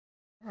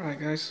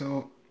Alright guys,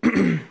 so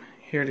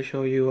here to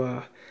show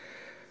you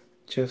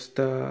just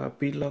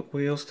beadlock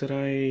wheels that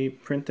I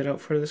printed out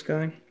for this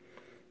guy.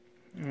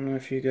 I don't know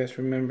if you guys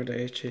remember the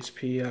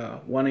HSP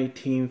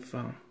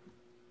 1/18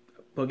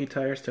 buggy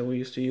tires that we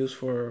used to use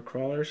for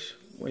crawlers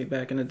way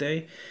back in the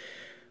day.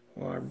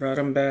 Well, I brought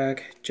them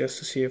back just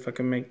to see if I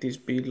can make these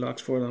beadlocks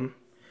for them.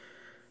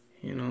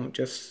 You know,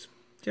 just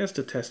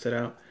to test it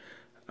out.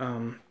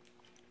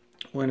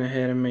 Went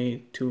ahead and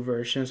made two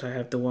versions. I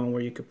have the one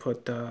where you could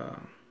put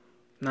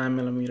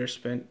 9mm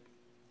spent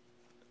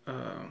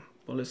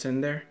bullets in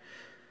there,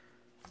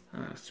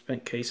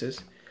 spent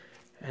cases,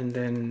 and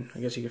then I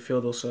guess you could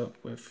fill those up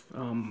with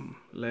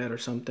lead or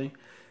something.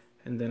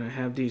 And then I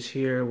have these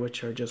here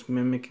which are just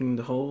mimicking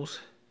the holes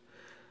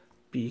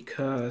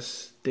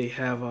because they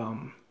have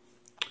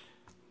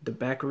the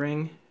back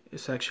ring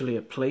is actually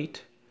a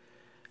plate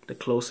that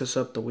closes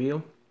up the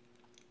wheel,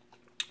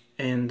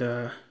 and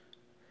as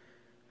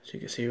you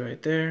can see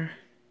right there,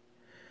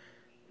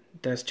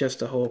 that's just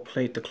the whole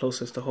plate that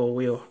closes the whole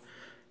wheel,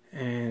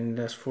 and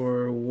that's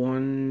for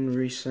one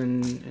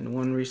reason and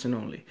one reason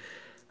only,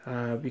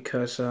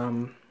 because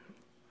I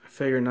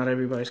figure not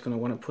everybody's gonna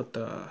want to put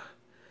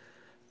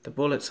the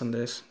bullets on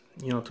this,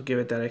 you know, to give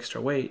it that extra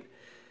weight.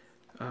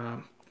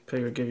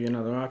 Figure give you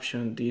another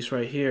option. These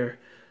right here,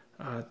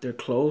 they're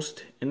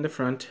closed in the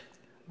front,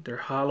 they're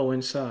hollow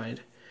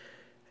inside,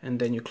 and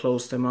then you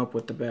close them up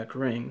with the back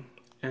ring,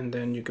 and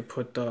then you could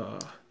put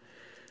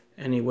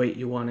any weight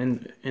you want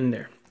in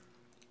there.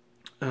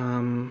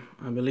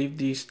 I believe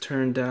these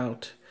turned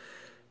out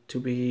to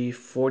be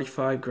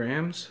 45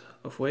 grams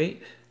of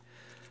weight.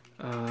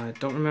 I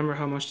don't remember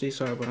how much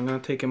these are, but I'm gonna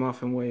take them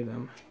off and weigh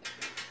them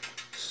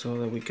so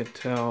that we could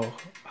tell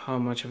how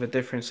much of a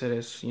difference it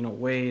is, you know,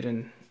 weighed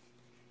and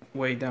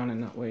weighed down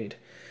and not weighed,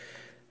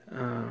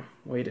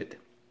 weighted.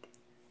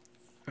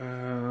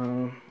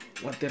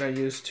 What did I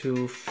use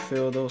to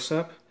fill those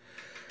up?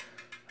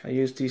 I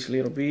used these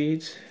little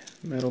beads,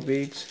 metal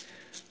beads.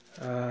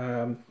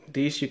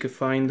 These you could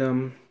find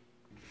them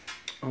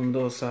on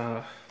those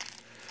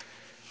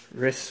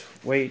wrist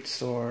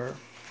weights, or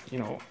you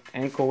know,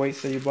 ankle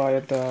weights that you buy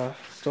at the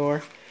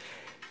store.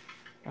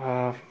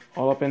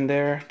 All up in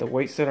there, the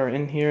weights that are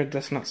in here,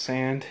 that's not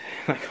sand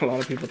like a lot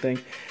of people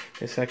think.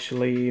 It's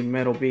actually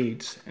metal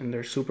beads, and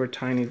they're super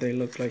tiny. They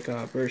look like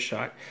a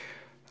birdshot.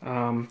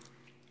 I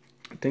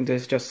think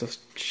there's just a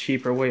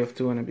cheaper way of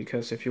doing it,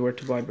 because if you were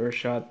to buy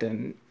birdshot,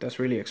 then that's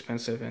really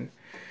expensive, and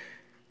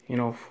you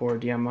know, for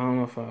the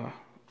amount of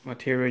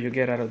material you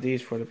get out of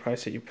these, for the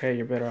price that you pay,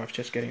 you're better off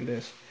just getting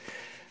this.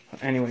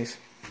 Anyways,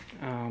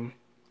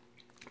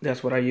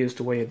 that's what I used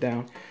to weigh it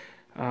down.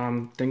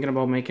 Thinking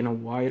about making a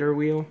wider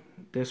wheel.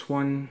 This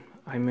one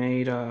I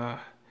made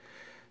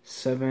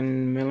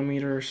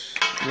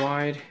 7mm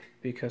wide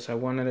because I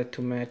wanted it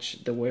to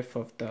match the width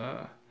of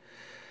the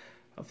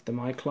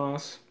my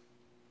claws.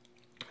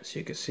 As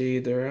you can see,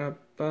 they're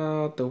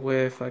about the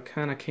width. I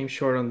kind of came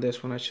short on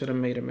this one. I should have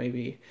made it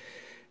maybe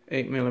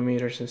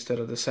 8mm instead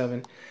of the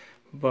 7,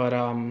 but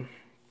I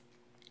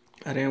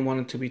didn't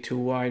want it to be too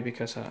wide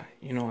because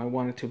you know, I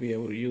wanted to be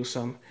able to use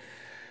them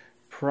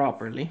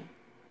properly,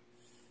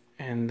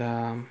 and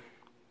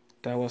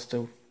that was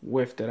the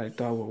width that I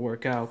thought would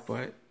work out.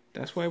 But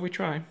that's why we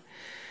try.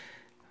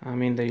 I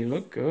mean, they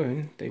look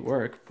good, they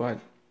work, but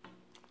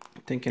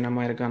I'm thinking I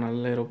might have gone a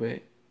little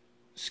bit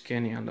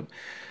skinny on them.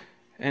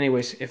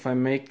 Anyways, if I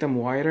make them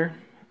wider,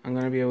 I'm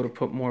gonna be able to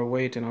put more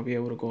weight, and I'll be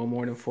able to go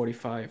more than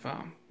 45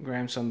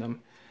 grams on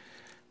them,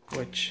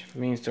 which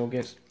means they'll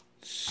get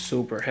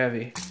super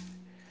heavy.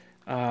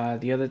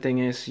 The other thing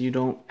is, you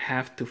don't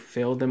have to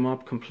fill them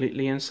up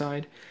completely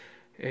inside.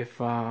 If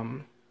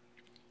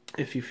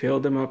you fill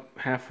them up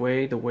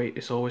halfway, the weight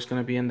is always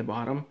gonna be in the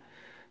bottom,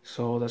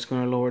 so that's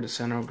gonna lower the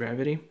center of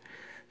gravity.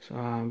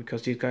 So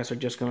because these guys are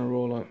just gonna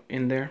roll up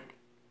in there,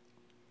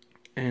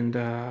 and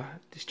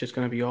it's just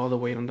gonna be all the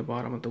weight on the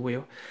bottom of the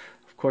wheel.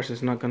 Of course,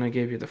 it's not going to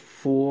give you the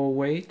full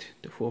weight,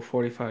 the full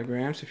 45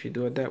 grams if you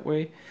do it that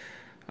way,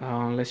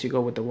 unless you go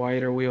with the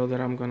wider wheel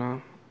that I'm going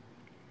to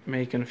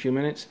make in a few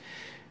minutes,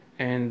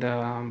 and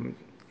then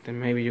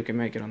maybe you can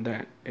make it on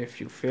that.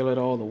 If you fill it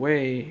all the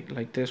way,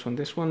 like this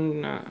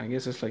one I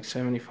guess it's like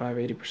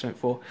 75-80%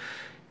 full,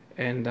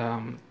 and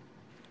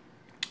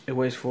it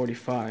weighs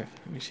 45.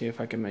 Let me see if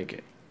I can make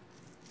it.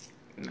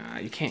 Nah,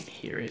 you can't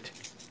hear it.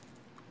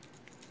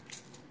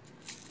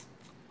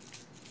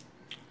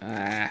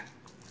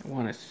 I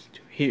want us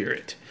to hear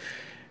it.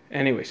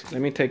 Anyways,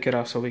 let me take it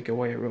off so we can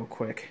weigh it real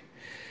quick.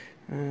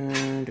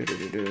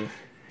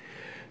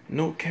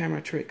 No camera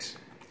tricks.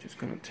 Just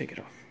gonna take it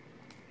off.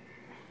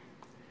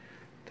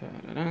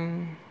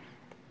 Ta-da-da.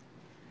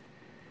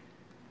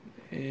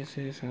 This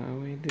is how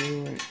we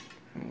do it.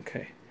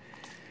 Okay.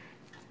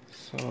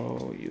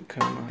 So you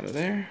come out of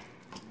there.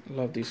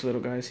 Love these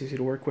little guys, easy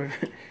to work with.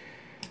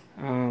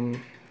 I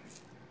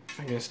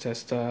guess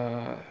that's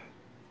the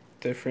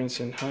difference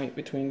in height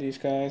between these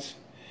guys.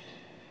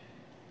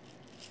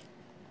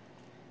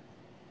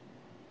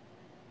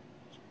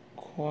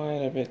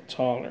 Quite a bit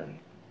taller.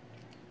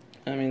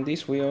 I mean,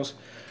 these wheels,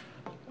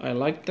 I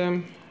like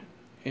them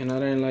and I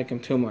didn't like them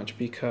too much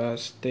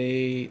because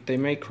they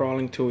make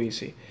crawling too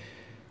easy.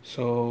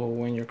 So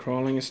when you're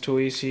crawling it's too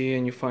easy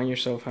and you find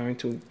yourself having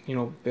to, you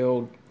know,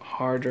 build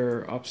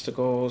harder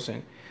obstacles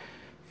and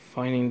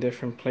finding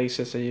different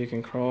places that you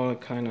can crawl,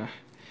 it kind of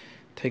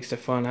takes the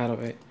fun out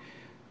of it.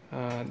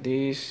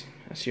 These,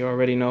 as you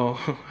already know,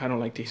 I don't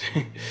like these.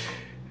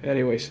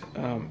 Anyways,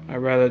 I'd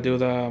rather do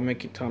the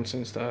Mickey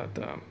Thompsons, the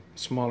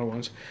smaller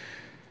ones.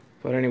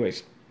 But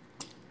anyways,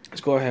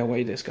 let's go ahead and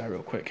weigh this guy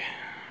real quick.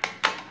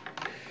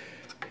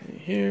 Okay,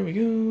 here we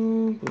go.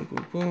 Boom,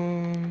 boom,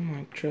 boom.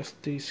 My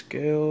trusty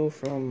scale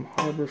from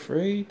Harbor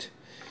Freight.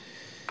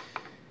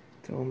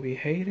 Don't be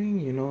hating.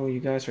 You know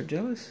you guys are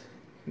jealous.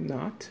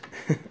 Not.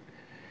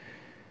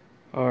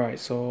 Alright,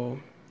 so...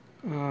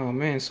 oh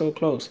man, so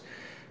close.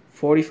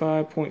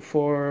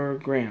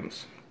 45.4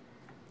 grams.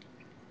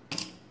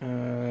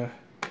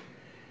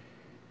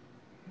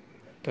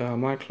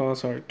 My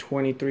claws are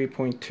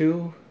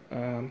 23.2.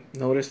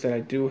 Notice that I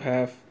do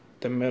have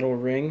the metal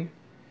ring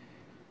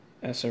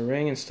as a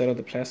ring instead of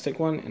the plastic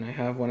one, and I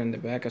have one in the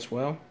back as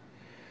well.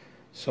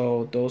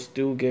 So those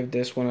do give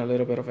this one a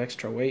little bit of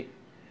extra weight.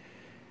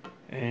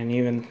 And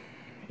even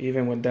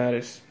with that,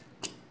 is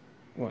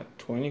what,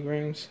 20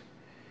 grams?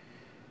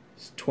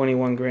 It's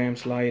 21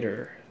 grams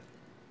lighter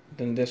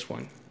than this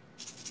one.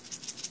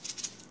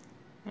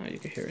 Oh, you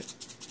can hear it.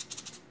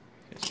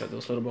 It's got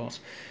those little balls.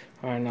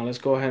 Alright, now let's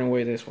go ahead and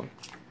weigh this one.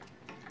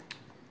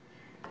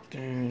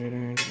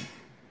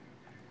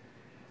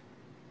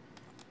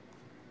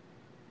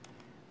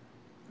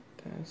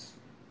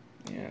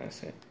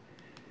 That's it.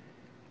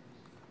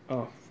 Oh,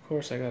 of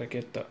course I gotta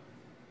get the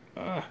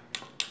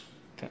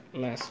that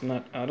last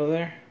nut out of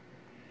there.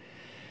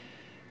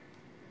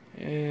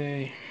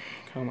 Yay,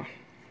 come on.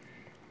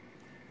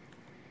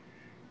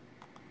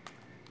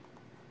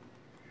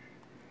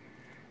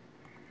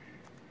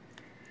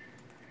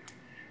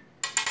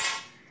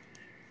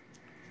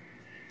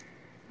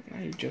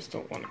 You just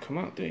don't want to come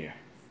out, do you?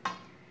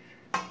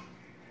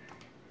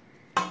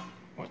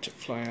 Watch it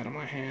fly out of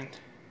my hand.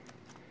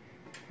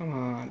 Come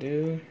on,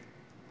 dude.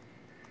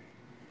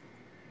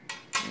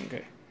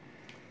 Okay.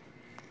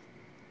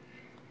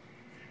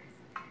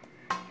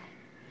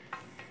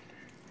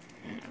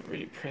 And I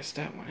really pressed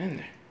that one in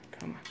there.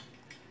 Come on.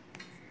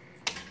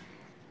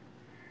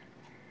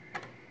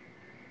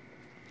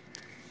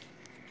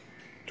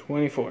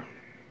 24.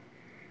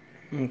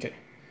 Okay.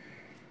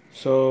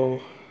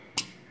 So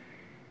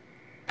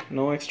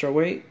no extra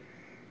weight,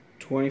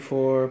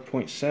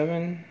 24.7, is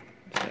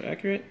that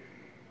accurate?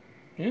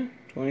 Yeah,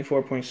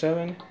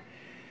 24.7,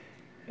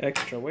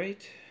 extra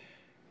weight,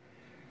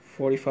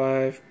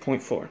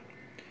 45.4.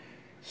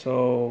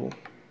 So,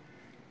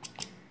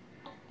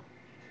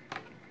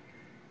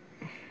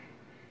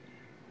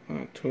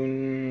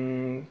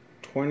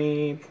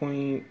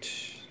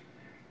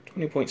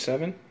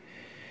 20.7,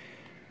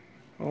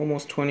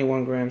 almost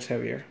 21 grams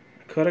heavier.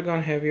 I could have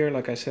gone heavier,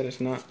 like I said,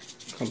 it's not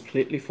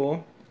completely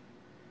full.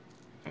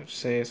 I'd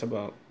say it's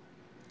about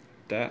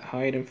that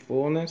height and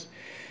fullness,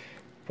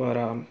 but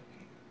I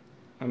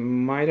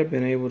might have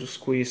been able to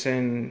squeeze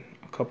in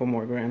a couple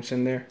more grams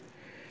in there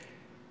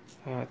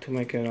to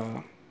make it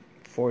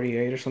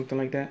 48 or something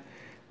like that.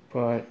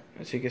 But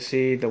as you can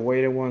see, the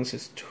weighted ones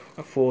is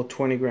a full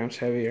 20 grams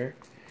heavier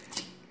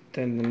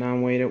than the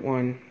non-weighted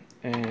one,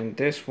 and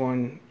this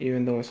one,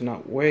 even though it's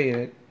not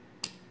weighted,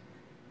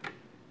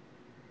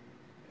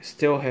 is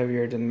still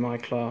heavier than my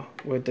claw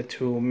with the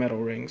two metal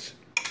rings.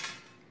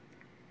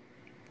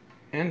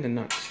 And the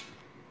nuts.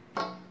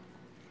 Oh,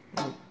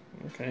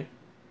 okay.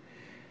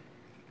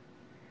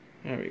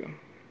 There we go.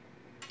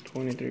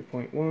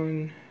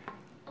 23.1.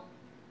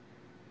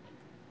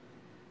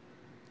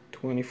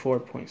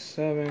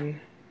 24.7.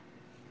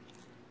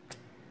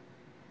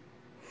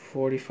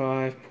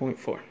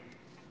 45.4.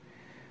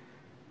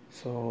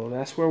 So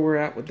that's where we're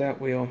at with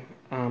that wheel.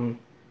 Yeah,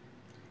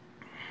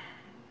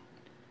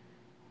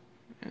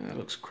 that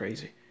looks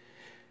crazy.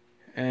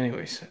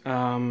 Anyways,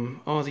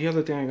 oh, the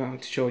other thing I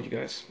got to show you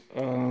guys.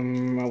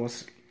 I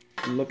was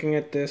looking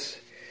at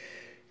this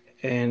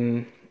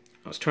and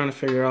I was trying to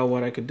figure out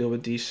what I could do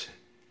with these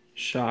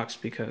shocks,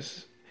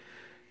 because,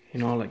 you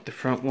know, like the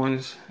front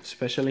ones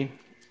especially,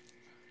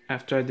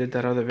 after I did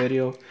that other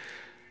video,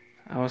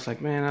 I was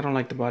like, man, I don't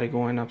like the body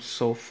going up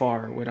so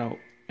far without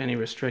any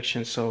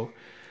restrictions. So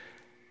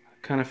I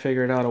kind of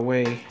figured out a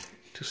way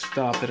to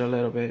stop it a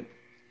little bit.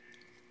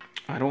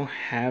 I don't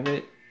have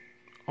it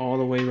all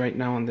the way right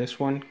now on this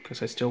one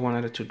because I still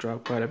wanted it to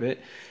drop quite a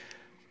bit,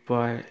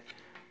 but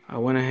I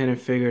went ahead and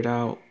figured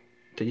out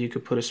that you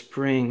could put a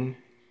spring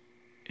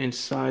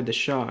inside the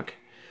shock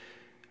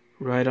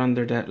right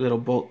under that little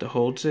bolt that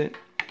holds it,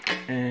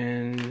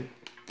 and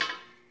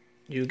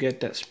you get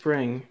that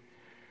spring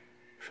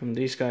from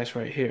these guys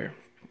right here,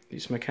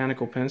 these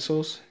mechanical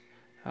pencils,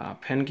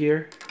 pen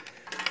gear.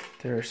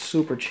 They're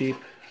super cheap.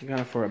 I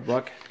got it for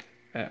 $1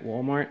 at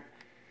Walmart,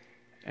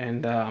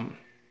 and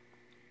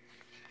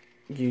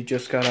you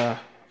just gotta,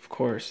 of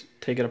course,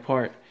 take it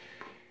apart,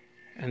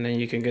 and then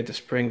you can get the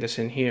spring that's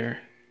in here,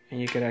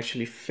 and you can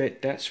actually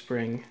fit that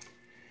spring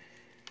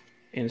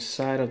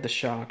inside of the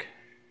shock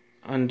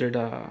under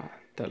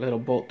that little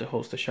bolt that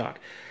holds the shock.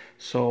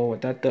 So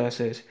what that does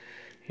is,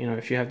 you know,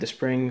 if you have the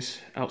springs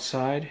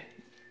outside,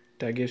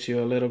 that gives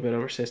you a little bit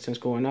of resistance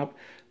going up,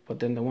 but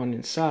then the one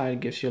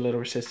inside gives you a little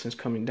resistance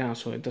coming down,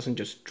 so it doesn't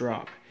just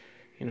drop,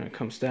 you know, it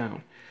comes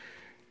down.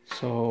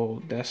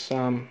 So that's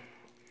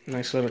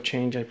nice little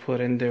change I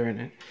put in there,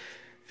 and it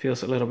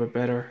feels a little bit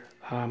better.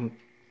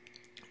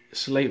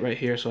 It's late right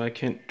here, so I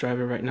can't drive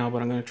it right now,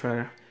 but I'm gonna try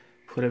to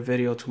put a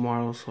video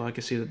tomorrow so I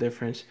can see the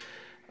difference.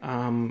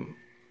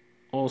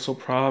 Also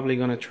probably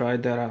gonna try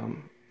that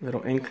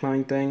little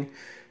incline thing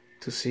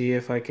to see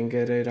if I can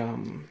get it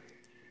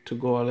to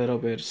go a little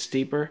bit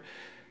steeper.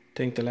 I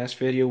think the last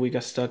video we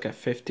got stuck at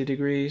 50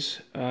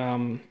 degrees.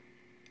 If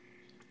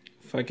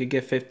I could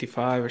get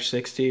 55 or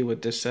 60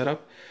 with this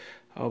setup,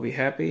 I'll be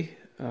happy.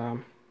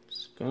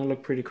 It's gonna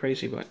look pretty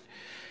crazy, but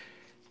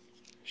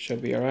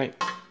should be all right.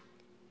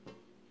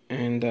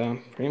 And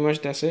pretty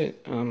much that's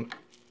it.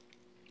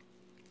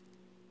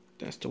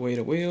 That's the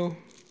weighted wheel,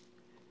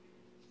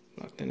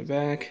 locked in the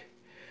back.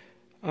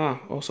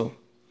 Also,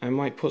 I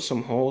might put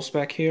some holes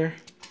back here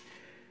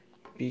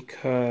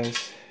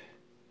because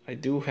I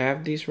do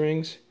have these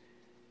rings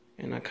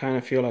and I kind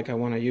of feel like I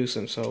want to use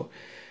them. So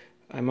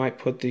I might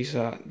put these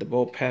the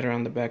bolt pattern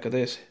on the back of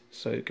this,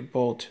 so you can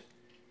bolt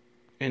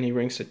any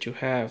rings that you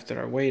have that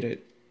are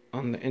weighted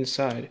on the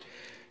inside,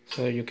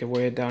 so you can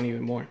weigh it down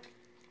even more.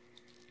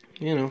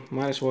 You know,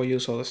 might as well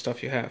use all the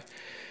stuff you have.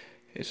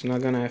 It's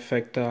not gonna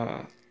affect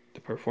the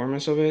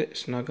performance of it.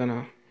 It's not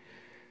gonna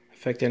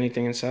affect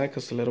anything inside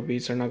because the little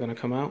beads are not gonna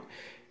come out,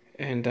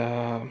 and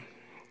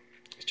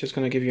it's just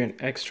gonna give you an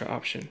extra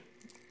option.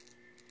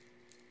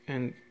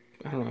 And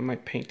I don't know, I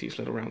might paint these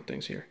little round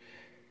things here.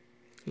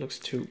 It looks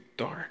too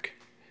dark.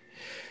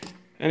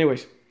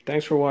 Anyways,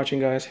 thanks for watching,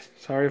 guys.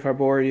 Sorry if I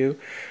bored you,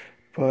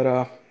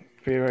 but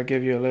figure I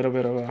give you a little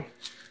bit of a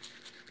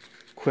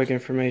quick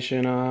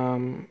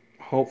information.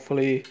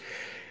 Hopefully,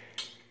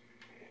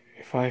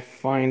 if I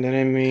find it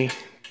in me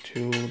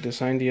to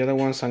design the other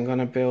ones, I'm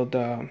gonna build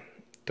the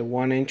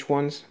 1-inch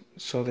ones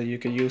so that you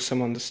could use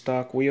them on the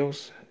stock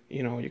wheels.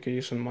 You know, you could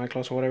use them in my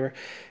class or whatever.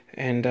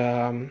 And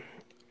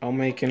I'll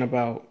make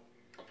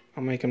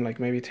them like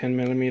maybe 10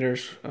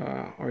 millimeters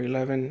or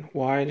 11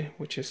 wide,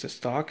 which is the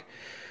stock.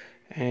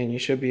 And you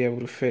should be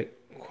able to fit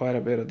quite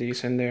a bit of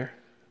these in there.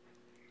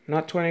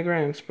 Not 20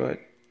 grams,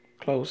 but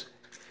close.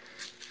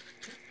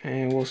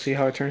 And we'll see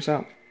how it turns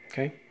out.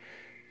 Okay,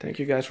 thank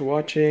you guys for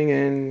watching,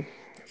 and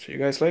see you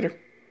guys later.